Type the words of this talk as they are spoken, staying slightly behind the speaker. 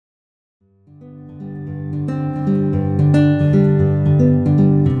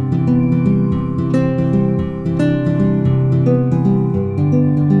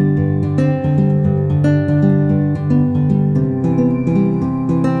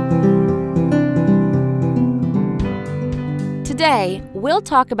Today, we'll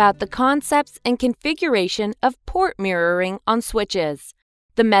talk about the concepts and configuration of port mirroring on switches,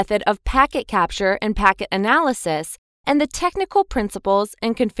 the method of packet capture and packet analysis, and the technical principles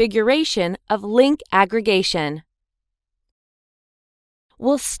and configuration of link aggregation.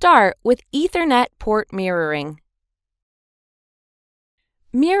 We'll start with Ethernet port mirroring.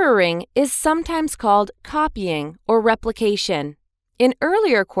 Mirroring is sometimes called copying or replication. In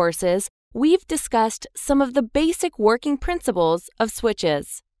earlier courses, we've discussed some of the basic working principles of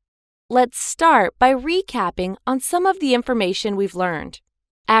switches. Let's start by recapping on some of the information we've learned.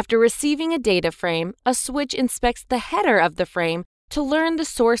 After receiving a data frame, a switch inspects the header of the frame to learn the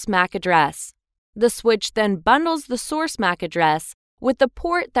source MAC address. The switch then bundles the source MAC address with the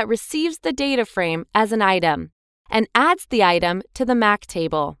port that receives the data frame as an item and adds the item to the MAC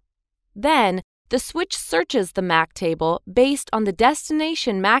table. Then, the switch searches the MAC table based on the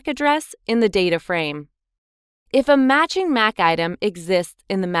destination MAC address in the data frame. If a matching MAC item exists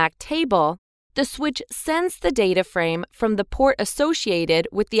in the MAC table, the switch sends the data frame from the port associated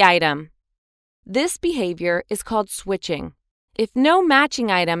with the item. This behavior is called switching. If no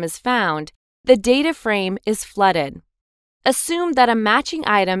matching item is found, the data frame is flooded. Assume that a matching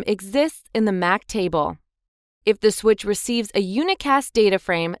item exists in the MAC table. If the switch receives a unicast data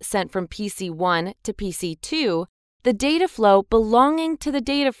frame sent from PC1 to PC2, the data flow belonging to the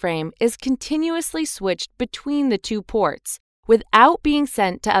data frame is continuously switched between the two ports without being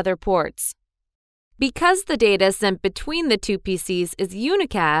sent to other ports. Because the data sent between the two PCs is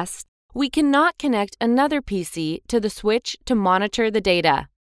unicast, we cannot connect another PC to the switch to monitor the data.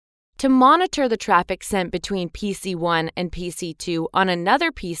 To monitor the traffic sent between PC1 and PC2 on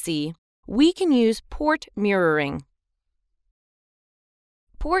another PC, we can use port mirroring.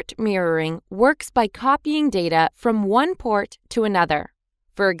 Port mirroring works by copying data from one port to another.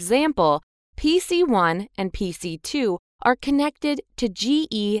 For example, PC1 and PC2 are connected to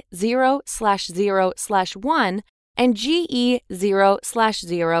GE0/0/1 and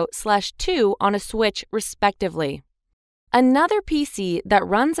GE0/0/2 on a switch, respectively. Another PC that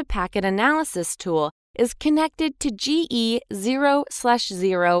runs a packet analysis tool is connected to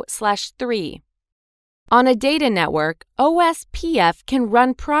GE0/0/3. On a data network, OSPF can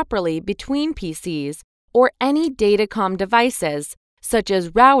run properly between PCs or any datacom devices, such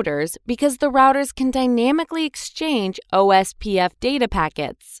as routers, because the routers can dynamically exchange OSPF data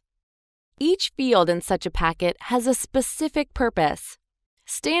packets. Each field in such a packet has a specific purpose.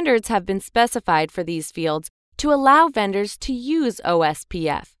 Standards have been specified for these fields to allow vendors to use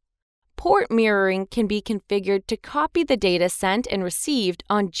OSPF. Port mirroring can be configured to copy the data sent and received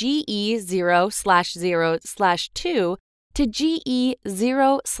on GE0/0/2 to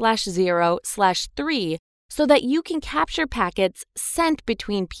GE0/0/3 so that you can capture packets sent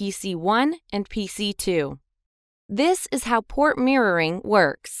between PC1 and PC2. This is how port mirroring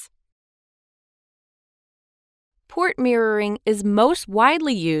works. Port mirroring is most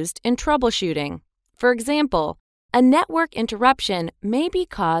widely used in troubleshooting. For example, a network interruption may be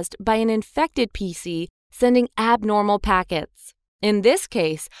caused by an infected PC sending abnormal packets. In this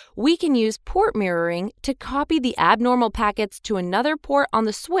case, we can use port mirroring to copy the abnormal packets to another port on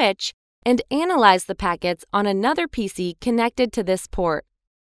the switch and analyze the packets on another PC connected to this port.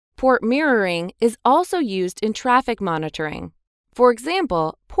 Port mirroring is also used in traffic monitoring. For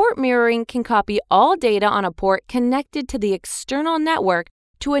example, port mirroring can copy all data on a port connected to the external network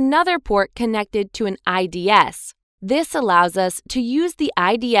to another port connected to an IDS. This allows us to use the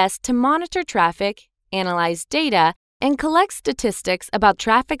IDS to monitor traffic, analyze data, and collect statistics about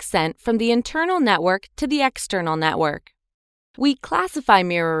traffic sent from the internal network to the external network. We classify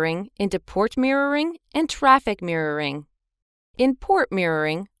mirroring into port mirroring and traffic mirroring. In port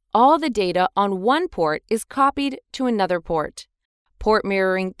mirroring, all the data on one port is copied to another port. Port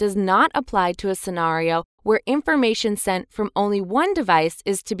mirroring does not apply to a scenario where information sent from only one device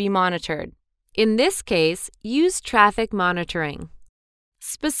is to be monitored. In this case, use traffic monitoring.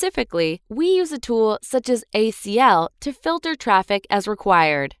 Specifically, we use a tool such as ACL to filter traffic as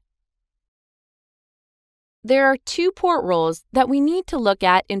required. There are two port roles that we need to look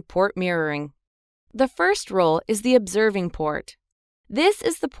at in port mirroring. The first role is the observing port. This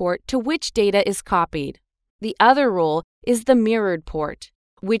is the port to which data is copied. The other role is the mirrored port,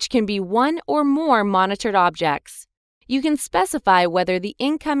 which can be one or more monitored objects. You can specify whether the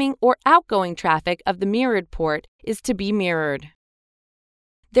incoming or outgoing traffic of the mirrored port is to be mirrored.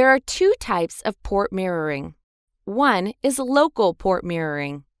 There are two types of port mirroring. One is local port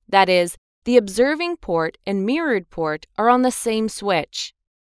mirroring. That is, the observing port and mirrored port are on the same switch.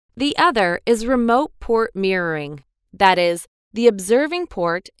 The other is remote port mirroring. That is, the observing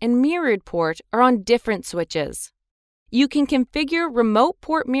port and mirrored port are on different switches. You can configure remote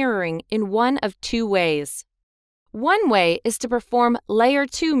port mirroring in one of two ways. One way is to perform Layer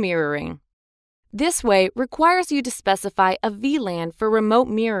 2 mirroring. This way requires you to specify a VLAN for remote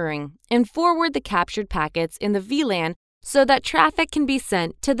mirroring and forward the captured packets in the VLAN so that traffic can be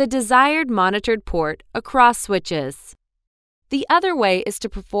sent to the desired monitored port across switches. The other way is to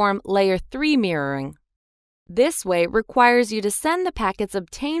perform Layer 3 mirroring. This way requires you to send the packets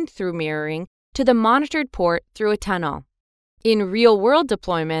obtained through mirroring to the monitored port through a tunnel. In real-world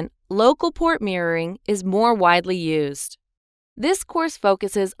deployment, local port mirroring is more widely used. This course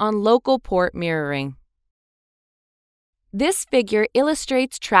focuses on local port mirroring. This figure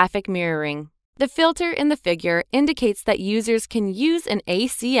illustrates traffic mirroring. The filter in the figure indicates that users can use an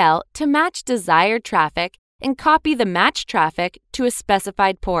ACL to match desired traffic and copy the matched traffic to a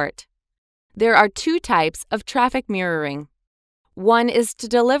specified port. There are two types of traffic mirroring. One is to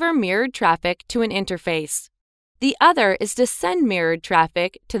deliver mirrored traffic to an interface. The other is to send mirrored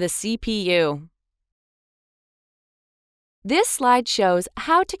traffic to the CPU. This slide shows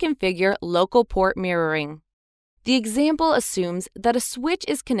how to configure local port mirroring. The example assumes that a switch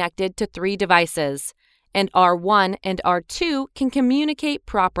is connected to 3 devices, and R1 and R2 can communicate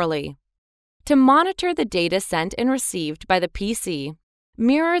properly. To monitor the data sent and received by the PC,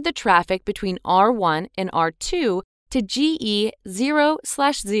 mirror the traffic between R1 and R2 to GE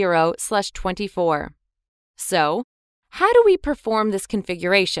 0/0/24. So, how do we perform this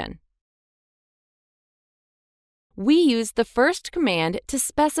configuration? We use the first command to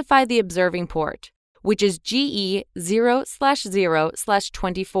specify the observing port, which is GE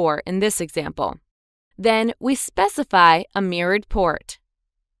 0/0/24 in this example. Then we specify a mirrored port.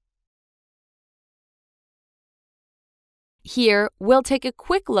 Here, we'll take a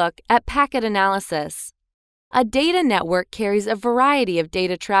quick look at packet analysis. A data network carries a variety of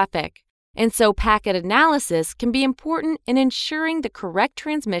data traffic, and so packet analysis can be important in ensuring the correct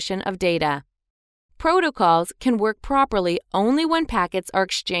transmission of data. Protocols can work properly only when packets are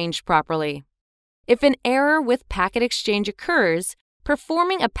exchanged properly. If an error with packet exchange occurs,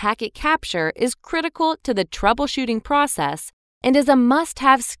 performing a packet capture is critical to the troubleshooting process and is a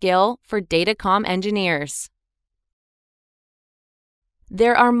must-have skill for datacom engineers.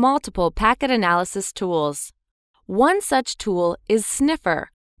 There are multiple packet analysis tools. One such tool is Sniffer,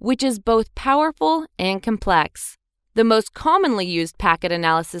 which is both powerful and complex. The most commonly used packet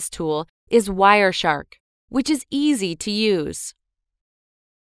analysis tool is Wireshark, which is easy to use.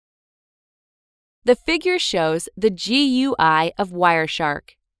 The figure shows the GUI of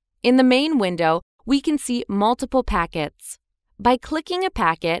Wireshark. In the main window, we can see multiple packets. By clicking a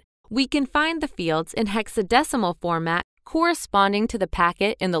packet, we can find the fields in hexadecimal format corresponding to the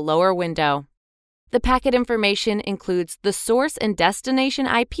packet in the lower window. The packet information includes the source and destination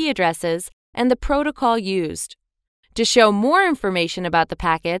IP addresses and the protocol used. To show more information about the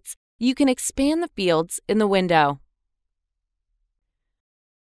packets, you can expand the fields in the window.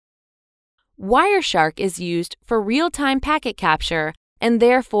 Wireshark is used for real-time packet capture and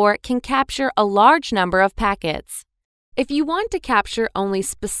therefore can capture a large number of packets. If you want to capture only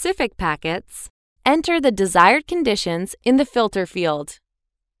specific packets, enter the desired conditions in the filter field.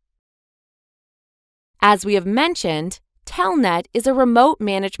 As we have mentioned, Telnet is a remote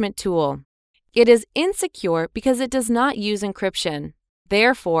management tool. It is insecure because it does not use encryption.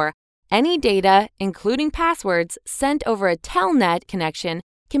 Therefore, any data, including passwords, sent over a Telnet connection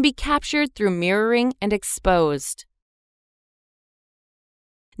can be captured through mirroring and exposed.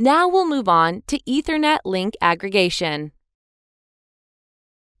 Now we'll move on to Ethernet link aggregation.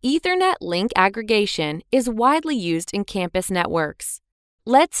 Ethernet link aggregation is widely used in campus networks.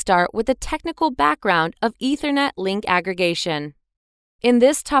 Let's start with the technical background of Ethernet link aggregation. In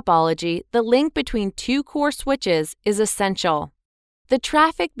this topology, the link between two core switches is essential. The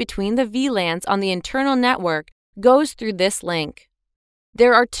traffic between the VLANs on the internal network goes through this link.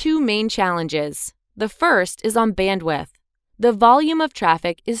 There are two main challenges. The first is on bandwidth. The volume of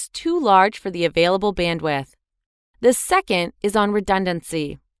traffic is too large for the available bandwidth. The second is on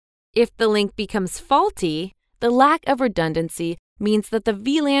redundancy. If the link becomes faulty, the lack of redundancy means that the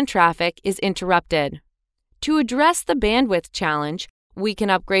VLAN traffic is interrupted. To address the bandwidth challenge, we can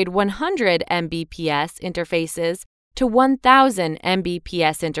upgrade 100 Mbps interfaces to 1000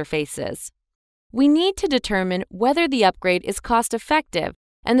 Mbps interfaces. We need to determine whether the upgrade is cost-effective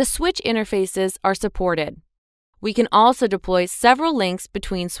and the switch interfaces are supported. We can also deploy several links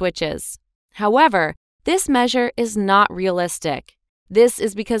between switches. However, this measure is not realistic. This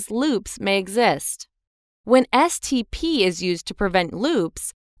is because loops may exist. When STP is used to prevent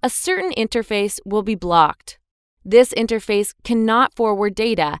loops, a certain interface will be blocked. This interface cannot forward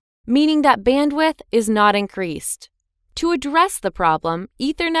data, meaning that bandwidth is not increased. To address the problem,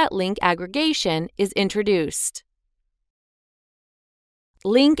 Ethernet link aggregation is introduced.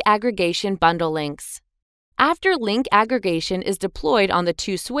 Link aggregation bundle links. After link aggregation is deployed on the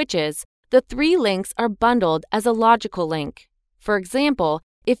two switches, the three links are bundled as a logical link. For example,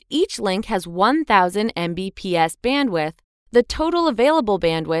 if each link has 1000 Mbps bandwidth, the total available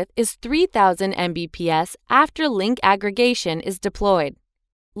bandwidth is 3000 Mbps after link aggregation is deployed.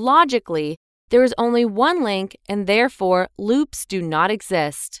 Logically, there is only one link and therefore loops do not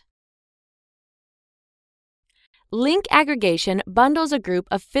exist. Link aggregation bundles a group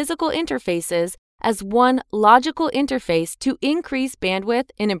of physical interfaces as one logical interface to increase bandwidth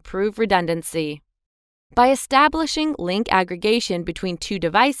and improve redundancy. By establishing link aggregation between two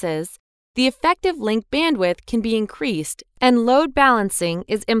devices, the effective link bandwidth can be increased and load balancing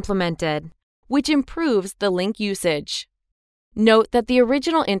is implemented, which improves the link usage. Note that the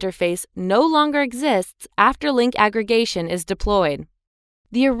original interface no longer exists after link aggregation is deployed.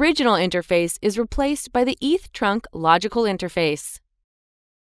 The original interface is replaced by the Eth-Trunk logical interface.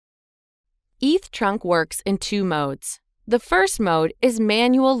 Eth-Trunk works in two modes. The first mode is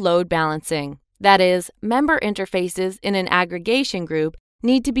manual load balancing. That is, member interfaces in an aggregation group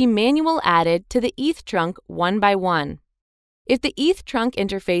need to be manually added to the Eth-Trunk one by one. If the Eth-Trunk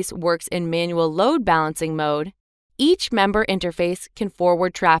interface works in manual load balancing mode, each member interface can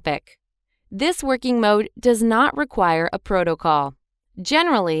forward traffic. This working mode does not require a protocol.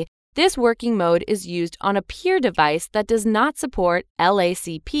 Generally, this working mode is used on a peer device that does not support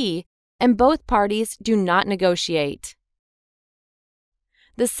LACP and both parties do not negotiate.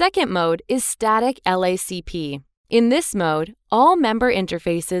 The second mode is static LACP. In this mode, all member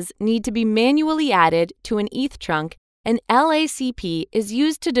interfaces need to be manually added to an Eth-Trunk, and LACP is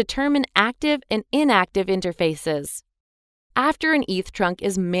used to determine active and inactive interfaces. After an Eth-Trunk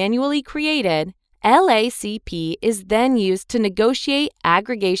is manually created, LACP is then used to negotiate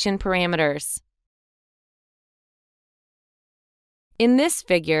aggregation parameters. In this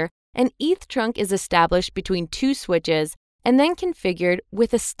figure, an Eth-Trunk is established between two switches and then configured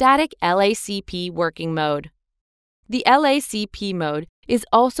with a static LACP working mode. The LACP mode is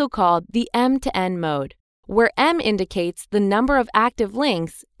also called the M-to-N mode, where M indicates the number of active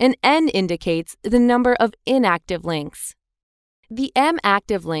links and N indicates the number of inactive links. The M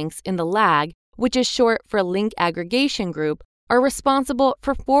active links in the lag, which is short for link aggregation group, are responsible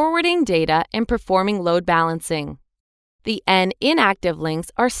for forwarding data and performing load balancing. The N inactive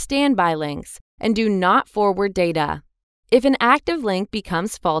links are standby links and do not forward data. If an active link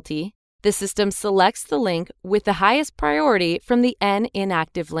becomes faulty, the system selects the link with the highest priority from the N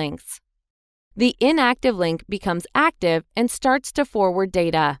inactive links. The inactive link becomes active and starts to forward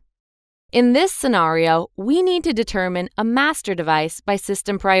data. In this scenario, we need to determine a master device by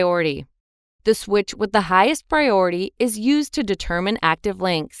system priority. The switch with the highest priority is used to determine active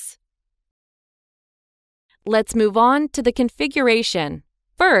links. Let's move on to the configuration.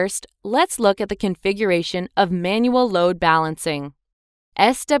 First, let's look at the configuration of manual load balancing.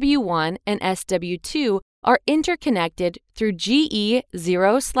 SW1 and SW2 are interconnected through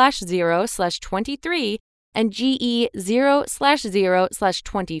GE0/0/23 and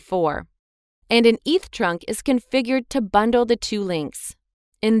GE0/0/24. And an Eth-Trunk is configured to bundle the two links.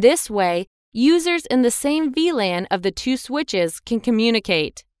 In this way, users in the same VLAN of the two switches can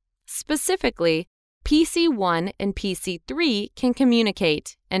communicate. Specifically, PC1 and PC3 can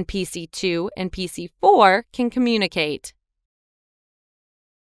communicate, and PC2 and PC4 can communicate.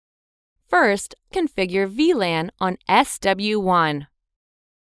 First, configure VLAN on SW1.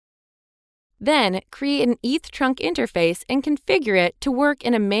 Then, create an Eth-Trunk interface and configure it to work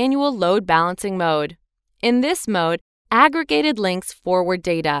in a manual load balancing mode. In this mode, aggregated links forward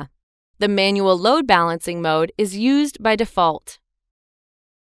data. The manual load balancing mode is used by default.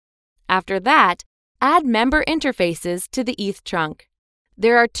 After that, add member interfaces to the Eth-Trunk.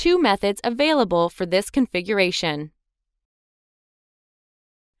 There are two methods available for this configuration.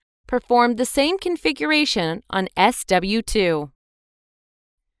 Perform the same configuration on SW2.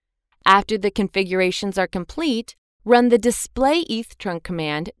 After the configurations are complete, run the Display Eth-Trunk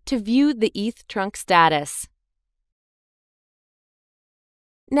command to view the Eth-Trunk status.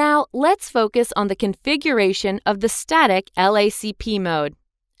 Now, let's focus on the configuration of the static LACP mode.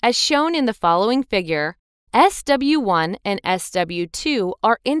 As shown in the following figure, SW1 and SW2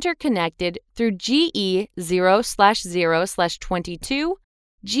 are interconnected through GE0/0/22,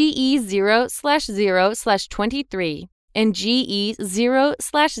 GE0/0/23, and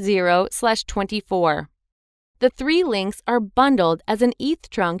GE0/0/24. The three links are bundled as an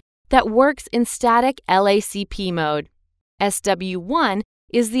Eth-Trunk that works in static LACP mode. SW1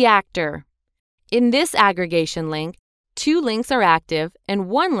 is the actor. In this aggregation link, 2 links are active and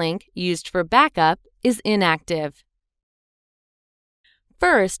 1 link, used for backup, is inactive.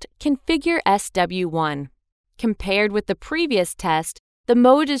 First, configure SW1. Compared with the previous test, the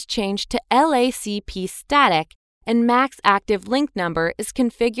mode is changed to LACP static, and max active link number is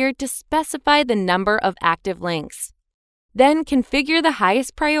configured to specify the number of active links. Then configure the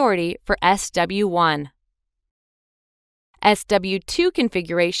highest priority for SW1. SW2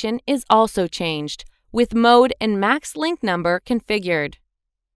 configuration is also changed, with mode and max link number configured.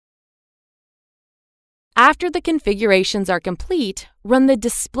 After the configurations are complete, run the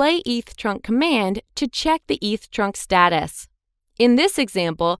display Eth-Trunk command to check the Eth-Trunk status. In this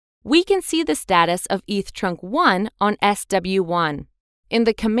example, we can see the status of Eth-Trunk 1 on SW1. In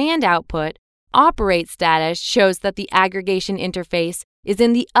the command output, operate status shows that the aggregation interface is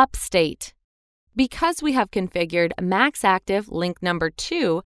in the up state. Because we have configured max active link number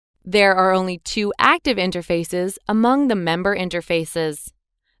 2, there are only 2 active interfaces among the member interfaces.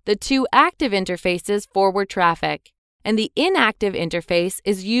 The 2 active interfaces forward traffic, and the inactive interface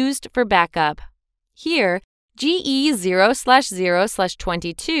is used for backup. Here,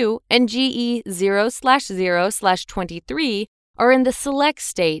 GE0/0/22 and GE0/0/23 are in the select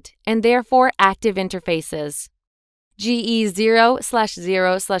state and therefore active interfaces.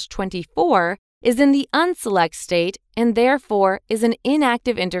 GE0/0/24 is in the unselect state and therefore is an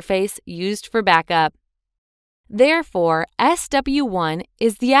inactive interface used for backup. Therefore, SW1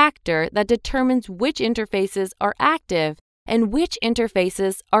 is the actor that determines which interfaces are active and which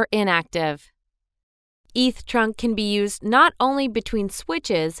interfaces are inactive. Eth-Trunk can be used not only between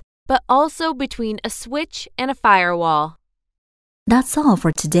switches, but also between a switch and a firewall. That's all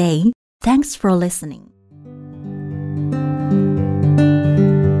for today. Thanks for listening.